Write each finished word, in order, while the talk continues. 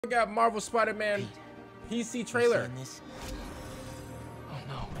We got Marvel Spider-Man PC trailer. This? Oh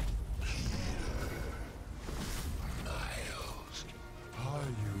no. Miles, are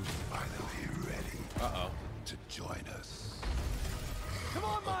you finally ready to join us? Come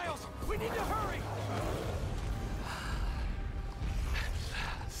on, Miles! We need to hurry! At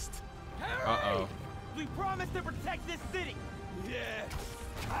last. Hurry! We promised to protect this city! Yes.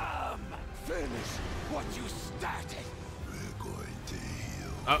 Come, finish what you started. We're going to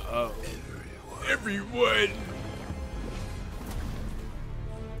heal everyone.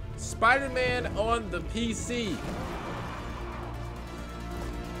 Spider-Man on the PC.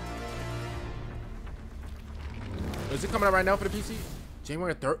 Is it coming out right now for the PC?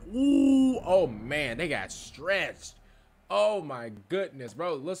 January 3rd. Ooh, oh man, they got stretched. Oh my goodness,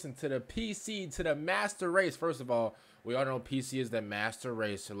 bro. Listen, to the PC, to the master race. First of all, we all know PC is the master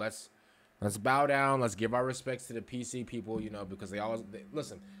race. So let's bow down. Let's give our respects to the PC people, you know, because they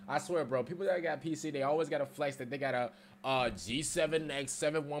listen. I swear, bro, people that got PC, they always got to flex that they got a G7X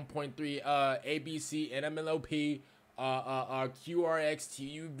 71.3 ABC NMLOP QRX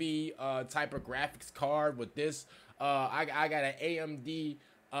TUV type of graphics card with this. I got an AMD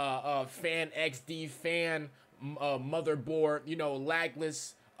Fan XD fan motherboard, you know,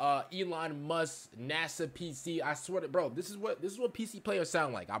 lagless. Elon Musk NASA PC. I swear to bro, this is what PC players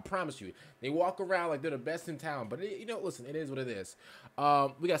sound like. I promise you. They walk around like they're the best in town. But you know, listen, it is what it is.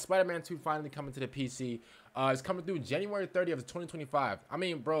 We got Spider-Man 2 finally coming to the PC. It's coming through January 30th of 2025. I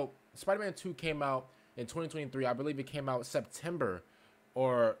mean, bro, Spider-Man 2 came out in 2023. I believe it came out September,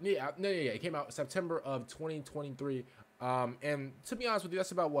 or it came out September of 2023. And to be honest with you,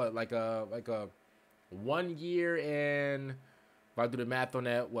 that's about what, like a 1 year and, if I do the math on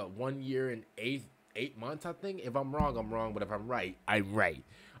that, what, 1 year and eight months, I think. If I'm wrong, I'm wrong. But if I'm right, I'm right.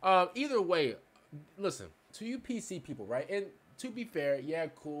 Either way, listen, to you PC people, right? And to be fair, yeah,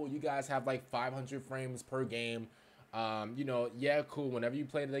 cool. You guys have like 500 frames per game. You know, yeah, cool. Whenever you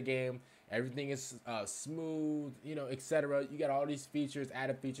play the game, everything is smooth, you know, etc. You got all these features,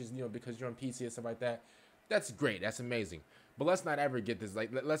 added features, you know, because you're on PC and stuff like that. That's great. That's amazing. But let's not ever get this,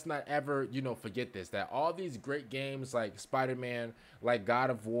 like, let's not ever, you know, forget this, that all these great games like Spider-Man, like God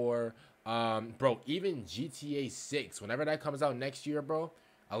of War, bro, even GTA 6, whenever that comes out next year, bro,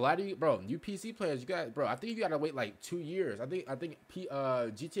 a lot of you, bro, you PC players, you got, bro, I think you gotta wait like 2 years. I think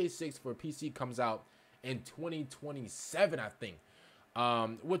GTA 6 for PC comes out in 2027, I think.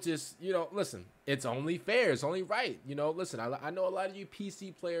 Which is, you know, listen, it's only fair, it's only right, you know. Listen, I know a lot of you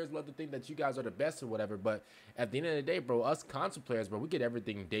PC players love to think that you guys are the best or whatever, but at the end of the day, bro, us console players, bro, we get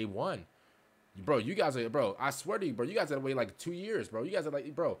everything day one. Bro, you guys are, bro, I swear to you, bro, you guys gotta wait like 2 years, bro. You guys are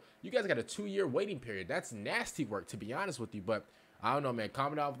like, bro, you guys got a 2-year waiting period. That's nasty work, to be honest with you. But I don't know, man.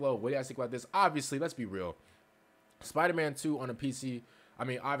 Comment down below, what do you guys think about this? Obviously, let's be real, Spider-Man 2 on a PC, I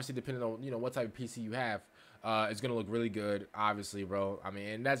mean, obviously depending on, you know, what type of PC you have, it's gonna look really good, obviously, bro. I mean,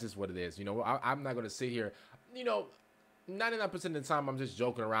 and that's just what it is, you know. I'm not gonna sit here, you know, 99% of the time I'm just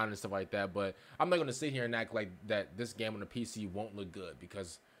joking around and stuff like that, but I'm not gonna sit here and act like that this game on the PC won't look good,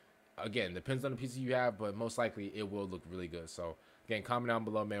 because again, depends on the PC you have, but most likely it will look really good. So again, comment down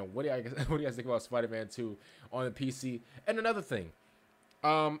below, man, what do you guys think about Spider-Man 2 on the PC? And another thing,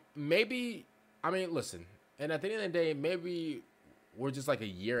 maybe, I mean, listen, and at the end of the day, maybe we're just like a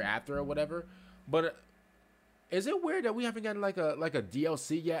year after or whatever, but is it weird that we haven't gotten like a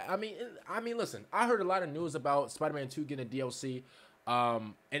DLC yet? I mean, listen, I heard a lot of news about Spider-Man 2 getting a DLC,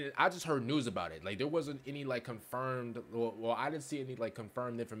 and I just heard news about it. Like, there wasn't any like confirmed, well, I didn't see any like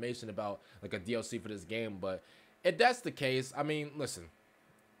confirmed information about like a DLC for this game. But if that's the case, I mean, listen,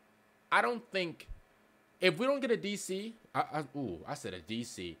 I don't think, if we don't get a DC, I said a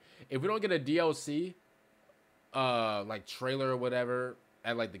DC. If we don't get a DLC, like trailer or whatever,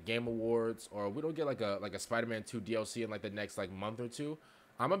 at like the Game Awards, or we don't get like a Spider-Man 2 DLC in like the next like month or two,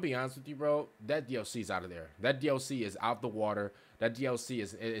 I'm gonna be honest with you, bro, that DLC is out of there. That DLC is out the water. That DLC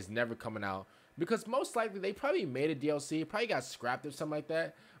is never coming out, because most likely they probably made a DLC, probably got scrapped or something like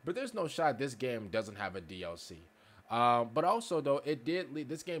that, but there's no shot this game doesn't have a DLC. But also though,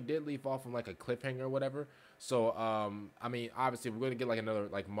 this game did leave off from like a cliffhanger or whatever. So I mean, obviously we're gonna get like another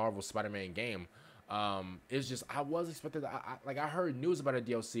like Marvel Spider-Man game. It's just, I was expecting, I heard news about a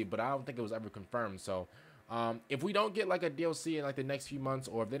DLC, but I don't think it was ever confirmed. So if we don't get like a DLC in like the next few months,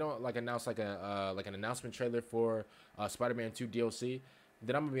 or if they don't like announce like an announcement trailer for Spider-Man 2 DLC,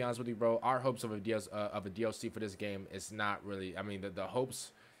 then I'm gonna be honest with you, bro, our hopes of a DLC for this game is not really, I mean, the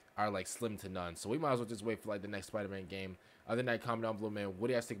hopes are like slim to none. So we might as well just wait for like the next Spider-Man game. Other than that, comment down below, man, what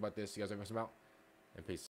do you guys think about this? You guys are gonna come out, and peace.